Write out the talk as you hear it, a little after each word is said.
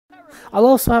I'll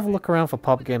also have a look around for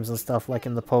pub games and stuff, like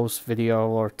in the post video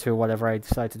or two, whatever I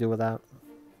decide to do with that.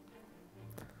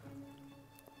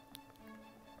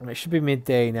 And it should be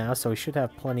midday now, so we should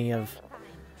have plenty of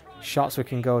shops we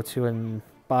can go to and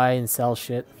buy and sell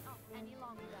shit.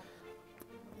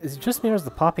 Is it just me or is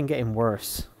the popping getting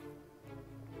worse?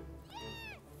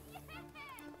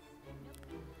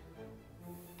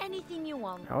 Anything you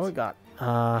want. Oh, we got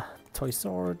toy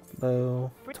sword,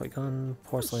 bow, toy gun,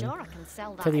 porcelain, I'm sure I can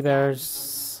sell that teddy again.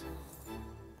 bears.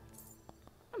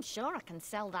 I'm sure I can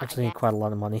sell that Actually need again. quite a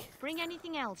lot of money. Bring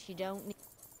anything else you don't need.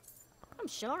 I'm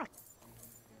sure I...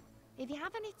 If you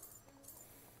have any...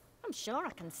 I'm sure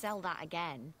I can sell that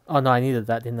again. Oh no, I needed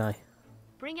that, didn't I?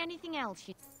 Bring anything else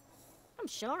you... I'm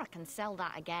sure I can sell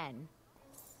that again.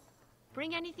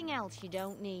 Bring anything else you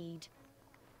don't need.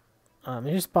 Let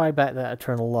me just buy back that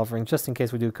Eternal Love Ring, just in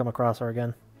case we do come across her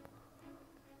again.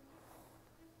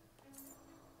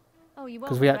 Oh, you won't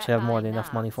Because we regret actually have more buying than enough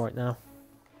that. money for it now.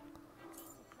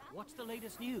 What's the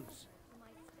latest news?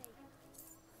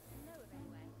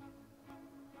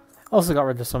 Also got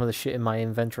rid of some of the shit in my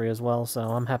inventory as well, so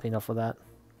I'm happy enough with that.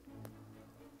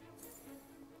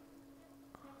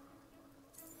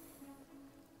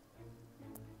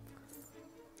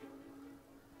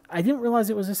 I didn't realize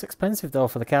it was this expensive though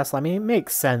for the castle. I mean, it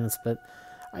makes sense, but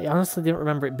I honestly didn't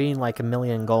remember it being like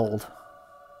 1,000,000 gold.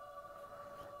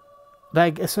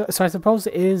 But so I suppose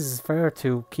it is fair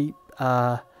to keep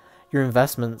your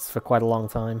investments for quite a long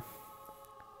time.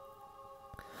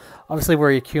 Obviously,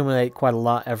 we accumulate quite a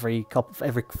lot every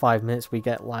 5 minutes. We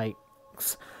get like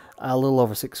a little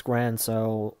over 6 grand,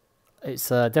 so it's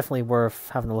definitely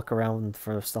worth having a look around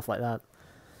for stuff like that.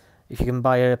 If you can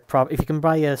buy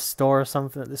a store or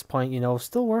something at this point, you know,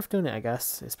 still worth doing it, I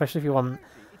guess. Especially if you want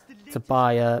to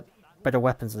buy better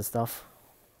weapons and stuff.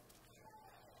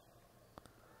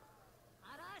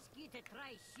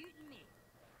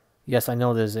 Yes, I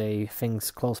know there's a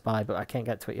things close by, but I can't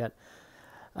get to it yet.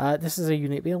 This is a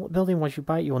unique building. Once you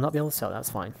buy it, you will not be able to sell it. That's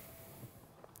fine.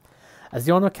 As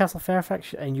the owner of Castle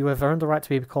Fairfax, and you have earned the right to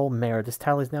be called mayor, this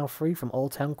title is now free from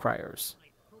Old Town criers.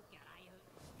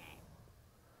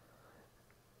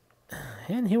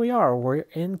 And here we are. We're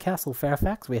in Castle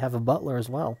Fairfax. We have a butler as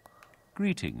well.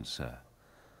 Greetings, sir,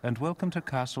 and welcome to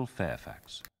Castle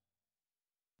Fairfax.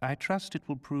 I trust it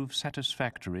will prove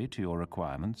satisfactory to your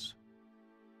requirements.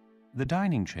 The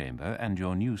dining chamber and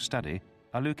your new study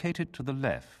are located to the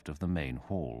left of the main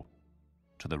hall.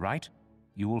 To the right,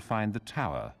 you will find the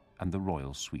tower and the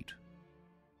royal suite.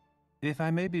 If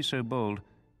I may be so bold,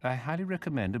 I highly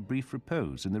recommend a brief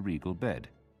repose in the regal bed.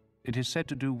 It is said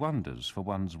to do wonders for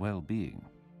one's well-being.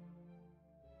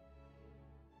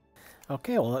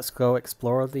 Okay, well, let's go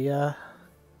explore the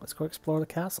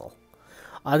castle.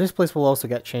 This place will also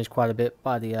get changed quite a bit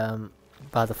by the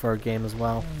third game as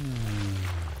well.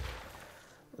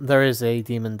 There is a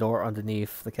demon door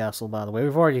underneath the castle, by the way.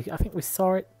 I think we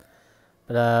saw it,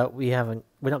 but we're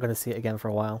not going to see it again for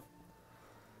a while.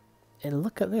 And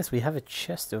look at this, we have a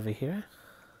chest over here.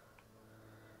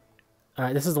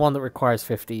 Alright, this is the one that requires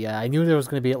 50. Yeah, I knew there was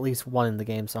going to be at least one in the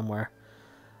game somewhere.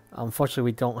 Unfortunately,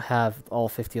 we don't have all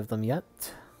 50 of them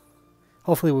yet.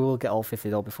 Hopefully we will get all 50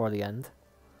 though before the end.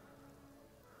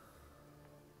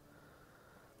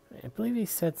 I believe he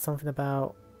said something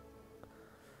about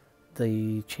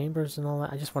the chambers and all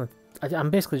that. I'm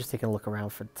basically just taking a look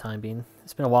around for the time being.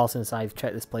 It's been a while since I've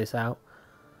checked this place out.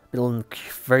 Been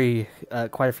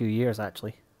quite a few years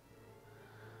actually.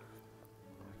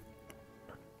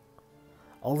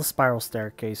 All the spiral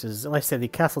staircases. Like I said, the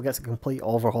castle gets a complete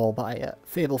overhaul by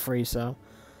Fable 3, so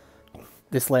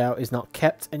this layout is not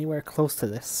kept anywhere close to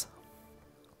this.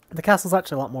 The castle's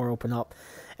actually a lot more open up,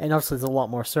 and obviously there's a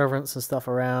lot more servants and stuff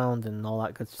around and all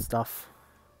that good stuff.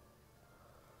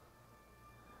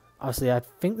 Obviously, I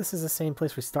think this is the same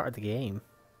place we started the game.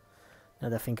 Now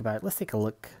that I think about it, let's take a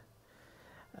look.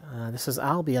 This is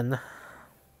Albion.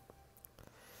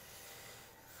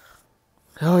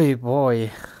 Oh boy.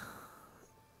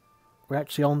 We're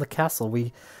actually on the castle.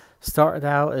 We started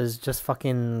out as just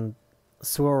fucking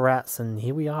sewer rats, and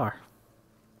here we are.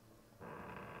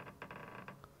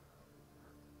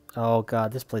 Oh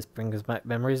god, this place brings back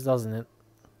memories, doesn't it?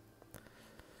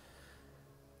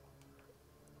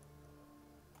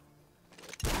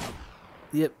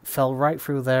 Yep, fell right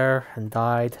through there and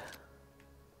died.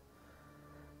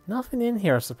 Nothing in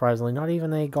here, surprisingly. Not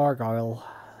even a gargoyle.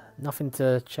 Nothing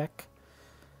to check.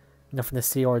 Nothing to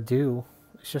see or do.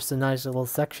 It's just a nice little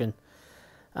section.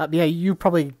 Yeah, you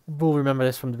probably will remember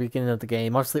this from the beginning of the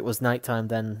game. Obviously, it was nighttime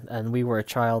then, and we were a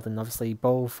child, and obviously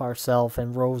both ourselves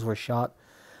and Rose were shot.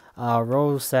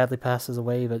 Rose sadly passes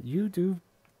away, but you do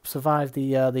survive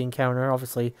the encounter.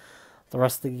 Obviously, the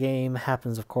rest of the game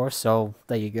happens, of course. So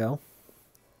there you go.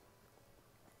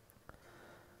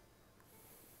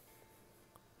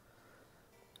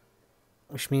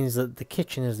 Which means that the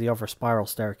kitchen is the other spiral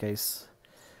staircase.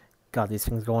 God, these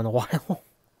things go on a while.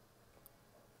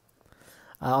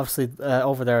 Obviously,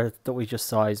 over there that we just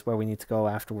saw is where we need to go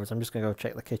afterwards. I'm just going to go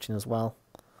check the kitchen as well.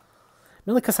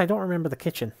 Mainly because I don't remember the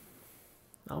kitchen.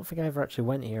 I don't think I ever actually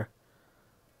went here.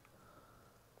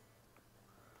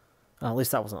 At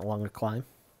least that wasn't a longer climb.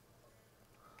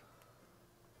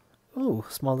 Ooh,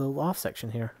 small little off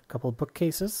section here. A couple of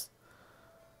bookcases.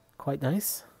 Quite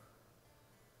nice.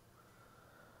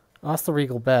 Oh, that's the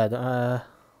regal bed.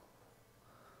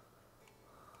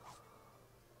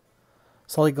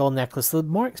 Solid gold necklace. The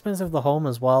more expensive the home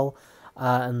as well,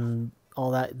 and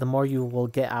all that, the more you will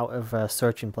get out of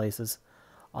searching places.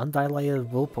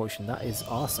 Undilated will potion. That is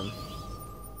awesome.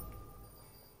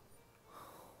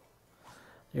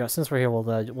 Yeah, since we're here,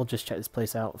 we'll just check this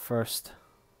place out first,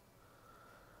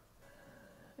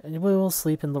 and we will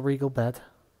sleep in the regal bed.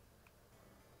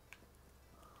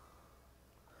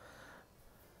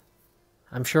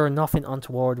 I'm sure nothing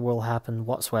untoward will happen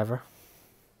whatsoever.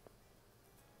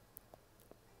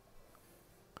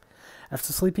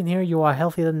 After sleeping here, you are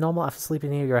healthier than normal. After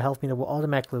sleeping here, your health meter will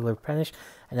automatically replenish.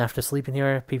 And after sleeping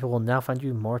here, people will now find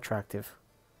you more attractive.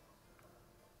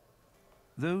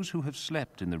 Those who have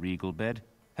slept in the regal bed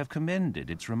have commended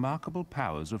its remarkable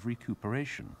powers of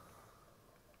recuperation.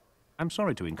 I'm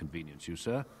sorry to inconvenience you,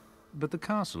 sir, but the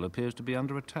castle appears to be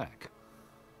under attack.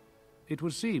 It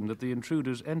would seem that the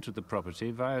intruders entered the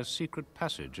property via a secret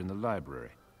passage in the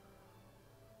library.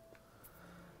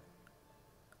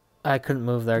 I couldn't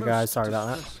move there, guys. Sorry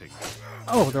about that.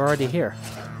 Oh, they're already here.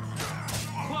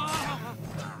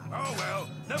 Oh well,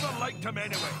 never liked him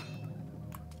anyway.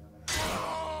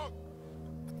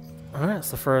 Alright,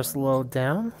 that's the first load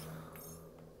down.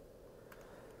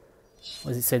 What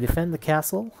does it say? Defend the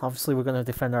castle. Obviously, we're going to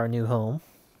defend our new home.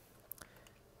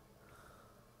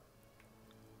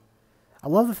 I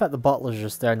love the fact the butler's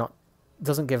just there,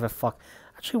 doesn't give a fuck.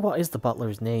 Actually, what is the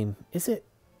butler's name? Is it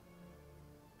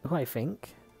who I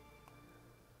think?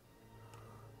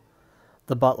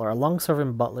 The butler, a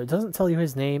long-serving butler. It doesn't tell you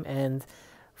his name, and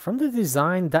from the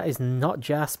design, that is not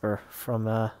Jasper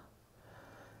from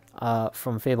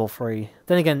Fable 3.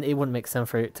 Then again, it wouldn't make sense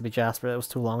for it to be Jasper. That was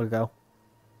too long ago.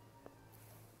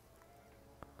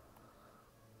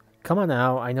 Come on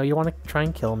now. I know you want to try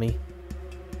and kill me.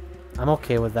 I'm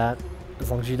okay with that,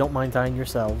 as long as you don't mind dying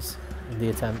yourselves in the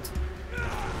attempt.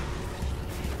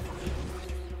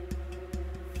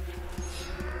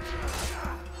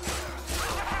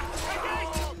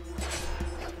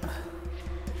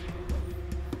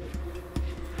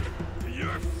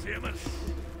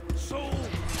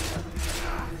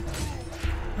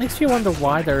 Makes you wonder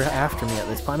why they're after me at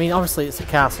this point. I mean, obviously it's a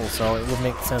castle, so it would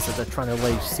make sense that they're trying to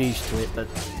lay siege to it, but...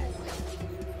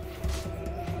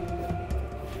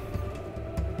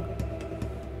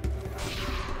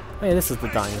 Hey, this is the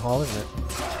dining hall, isn't it?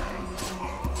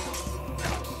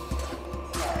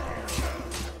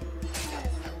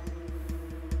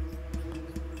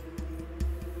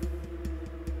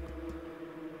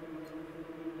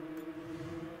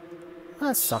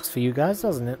 That sucks for you guys,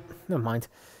 doesn't it? Never mind.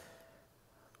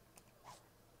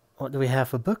 What do we have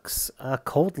for books?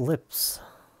 Cold Lips.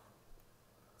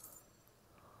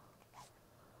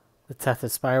 The Tattered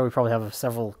Spire. We probably have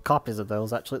several copies of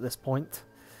those, actually, at this point.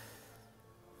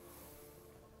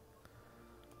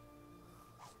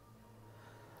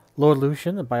 Lord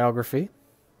Lucian, a biography.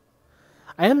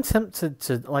 I am tempted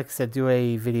to, like I said, do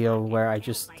a video where I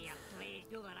just...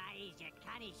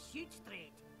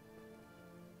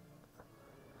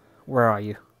 Where are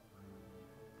you?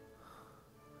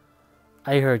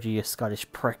 I heard you, you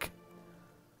Scottish prick.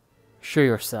 Show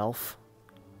yourself.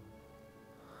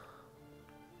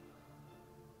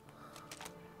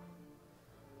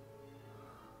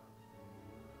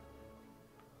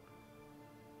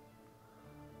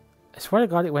 I swear to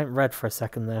God it went red for a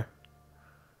second there.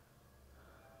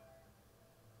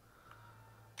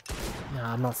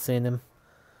 Nah, I'm not seeing him.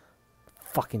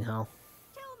 Fucking hell.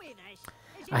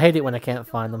 I hate it when I can't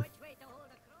find them.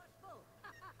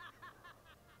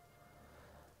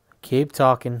 Keep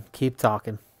talking, keep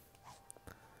talking.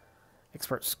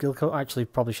 Expert skill code. Actually,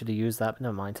 probably should have used that, but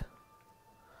never mind.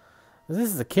 This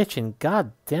is the kitchen.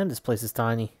 God damn, this place is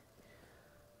tiny.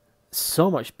 So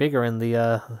much bigger in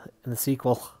the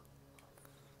sequel.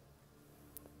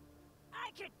 I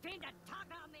could paint a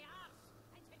tucker on the arse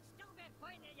and you'd still be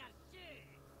pointing your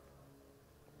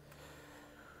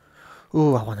shoe.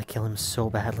 Ooh, I want to kill him so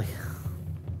badly.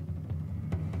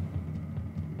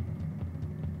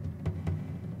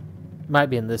 Might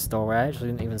be in this doorway. I actually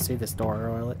didn't even see this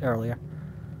door earlier.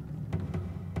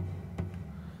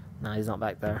 No, he's not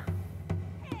back there.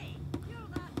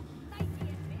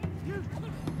 You!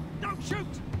 Don't shoot!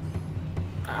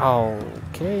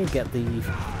 Okay, get the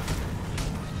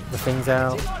things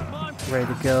out.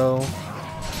 Ready to go.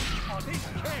 I didn't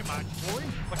care much for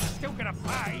him, but you're still gonna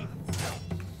pay.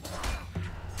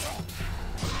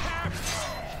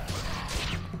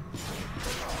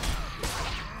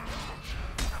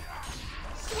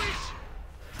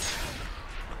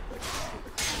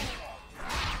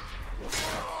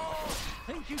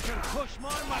 Think you can push my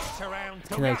mates around?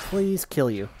 Can I please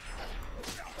kill you?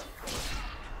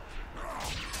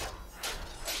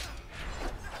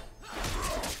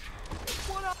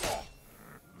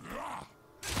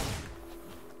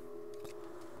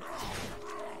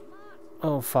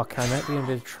 Oh fuck, I might be in a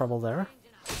bit of trouble there.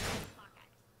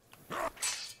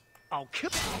 I'll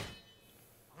kill.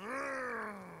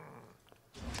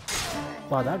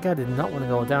 Wow, that guy did not want to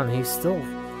go down. He's still...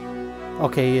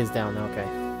 Okay, he is down, okay.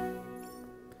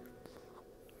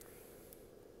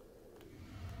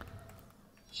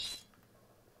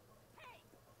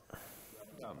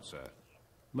 Done, sir.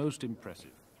 Most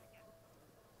impressive.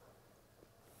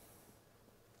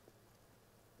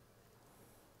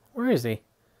 Where is he?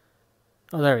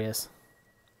 Oh, there he is.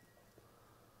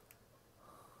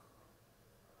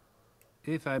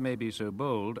 If I may be so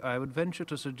bold, I would venture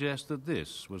to suggest that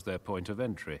this was their point of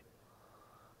entry.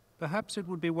 Perhaps it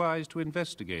would be wise to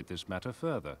investigate this matter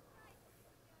further.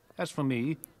 As for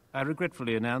me, I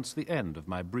regretfully announce the end of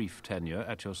my brief tenure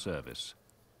at your service.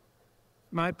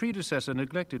 My predecessor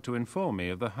neglected to inform me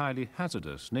of the highly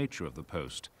hazardous nature of the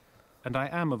post, and I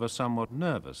am of a somewhat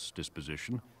nervous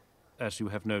disposition, as you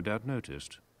have no doubt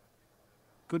noticed.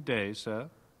 Good day, sir.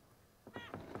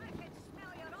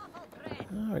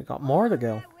 Oh, we got more to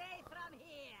go.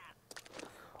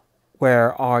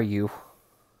 Where are you?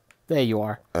 There you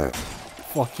are.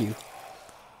 Fuck you.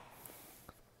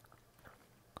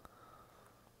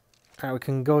 Alright, we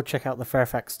can go check out the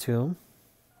Fairfax tomb.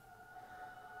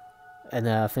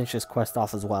 And finish this quest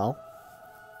off as well.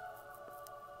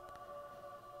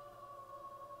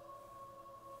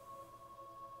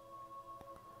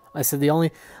 I said the only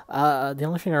thing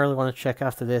I really want to check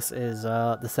after this is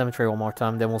the cemetery one more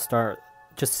time. Then we'll start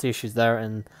just to see if she's there,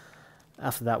 and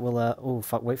after that we'll oh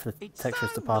fuck, wait for the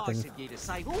textures to pop in. It's so nice of you to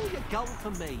save all your gold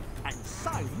for me, and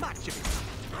so much of it.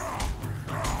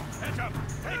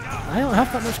 I don't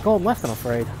have that much gold left, I'm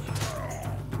afraid.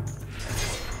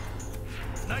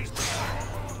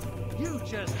 You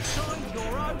just signed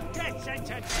your own death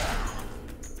sentence.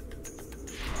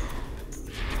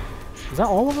 Is that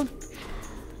all of them?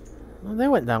 Well, they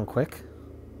went down quick.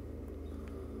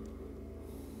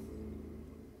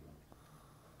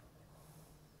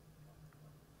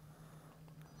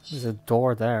 There's a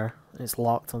door there. It's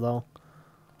locked though.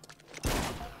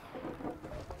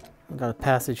 We've got a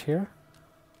passage here.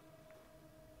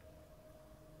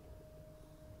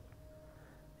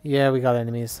 Yeah, we got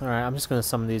enemies. Alright, I'm just going to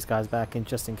summon these guys back in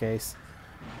just in case.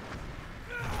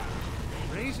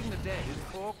 Raising the dead is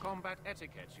poor combat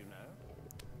etiquette, you know.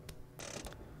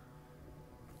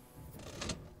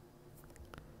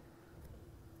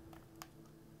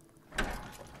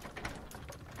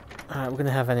 Alright, we're going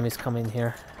to have enemies come in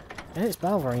here. And it's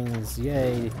Balverines,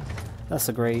 yay. That's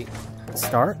a great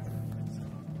start.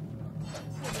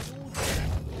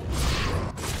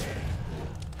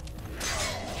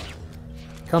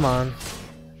 Come on.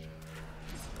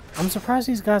 I'm surprised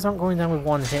these guys aren't going down with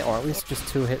one hit, or at least just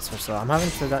 2 hits or so. I'm having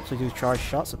to actually do charge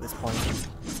shots at this point.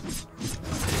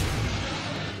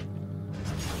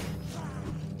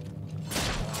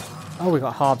 Oh, we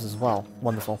got Hobbs as well.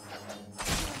 Wonderful.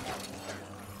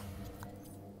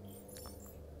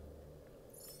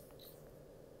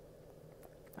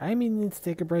 I may need to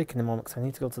take a break in a moment because I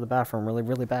need to go to the bathroom really,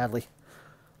 really badly.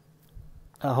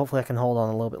 Hopefully I can hold on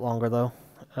a little bit longer though.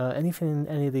 Anything in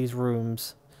any of these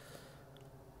rooms?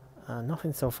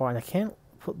 Nothing so far, and I can't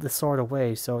put the sword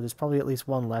away, so there's probably at least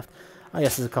one left. Oh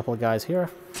yes, there's a couple of guys here.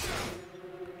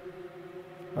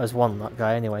 Oh, there's one that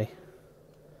guy anyway.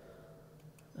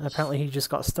 And apparently he just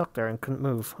got stuck there and couldn't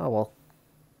move. Oh well.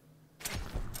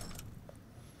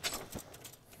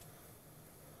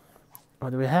 What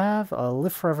do we have? A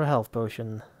Live Forever health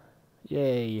potion.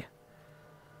 Yay.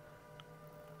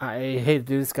 I hate to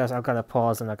do this, guys. I've got to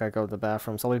pause and I gotta go to the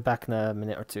bathroom, so I'll be back in a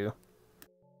minute or two.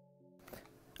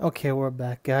 Okay, we're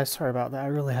back, guys. Sorry about that. I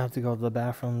really have to go to the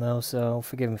bathroom, though, so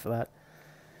forgive me for that.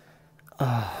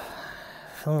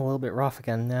 Feeling a little bit rough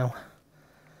again now.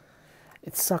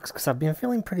 It sucks, because I've been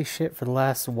feeling pretty shit for the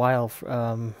last while,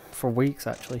 for weeks,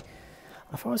 actually.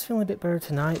 I thought I was feeling a bit better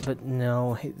tonight, but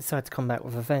no, he decided to come back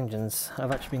with a vengeance.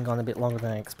 I've actually been gone a bit longer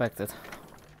than I expected.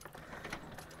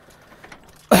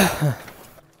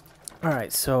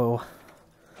 Alright, so...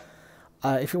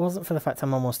 if it wasn't for the fact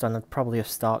I'm almost done, I'd probably have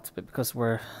stopped, but because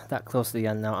we're that close to the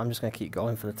end now, I'm just going to keep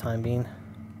going for the time being.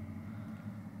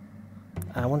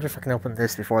 I wonder if I can open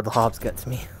this before the hobs get to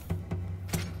me.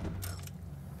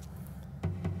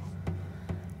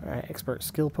 Alright, expert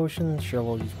skill potion. Sure,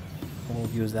 we'll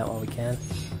use that while we can.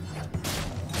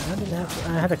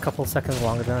 I had a couple seconds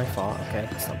longer than I thought. Okay,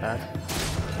 that's not bad.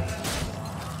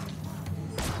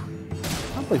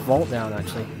 Probably vault down,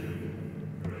 actually.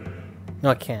 No,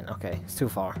 I can't. Okay, it's too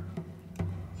far.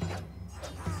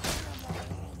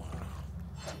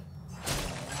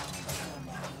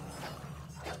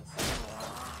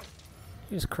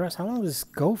 Jesus Christ, how long does this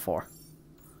go for?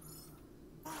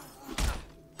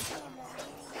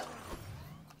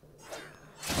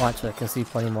 Oh, actually, I can see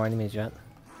plenty more enemies yet.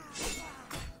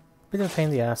 Bit of a pain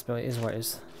in the ass, but it is what it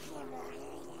is.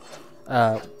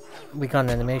 We got an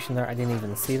animation there. I didn't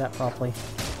even see that properly.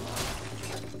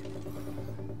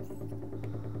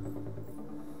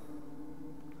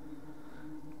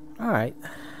 Alright.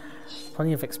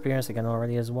 Plenty of experience again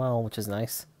already as well, which is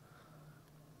nice.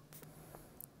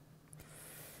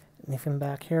 Anything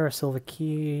back here? A silver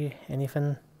key?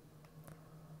 Anything?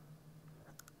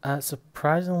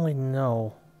 Surprisingly,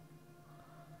 no.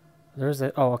 There's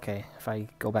a... Oh, okay. If I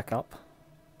go back up.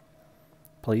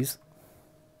 Please.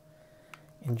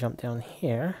 And jump down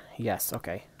here. Yes,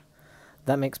 okay.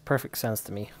 That makes perfect sense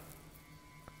to me.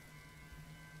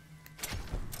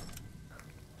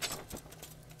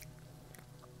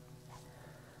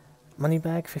 Money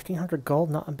bag, 1500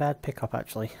 gold. Not a bad pickup,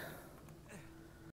 actually.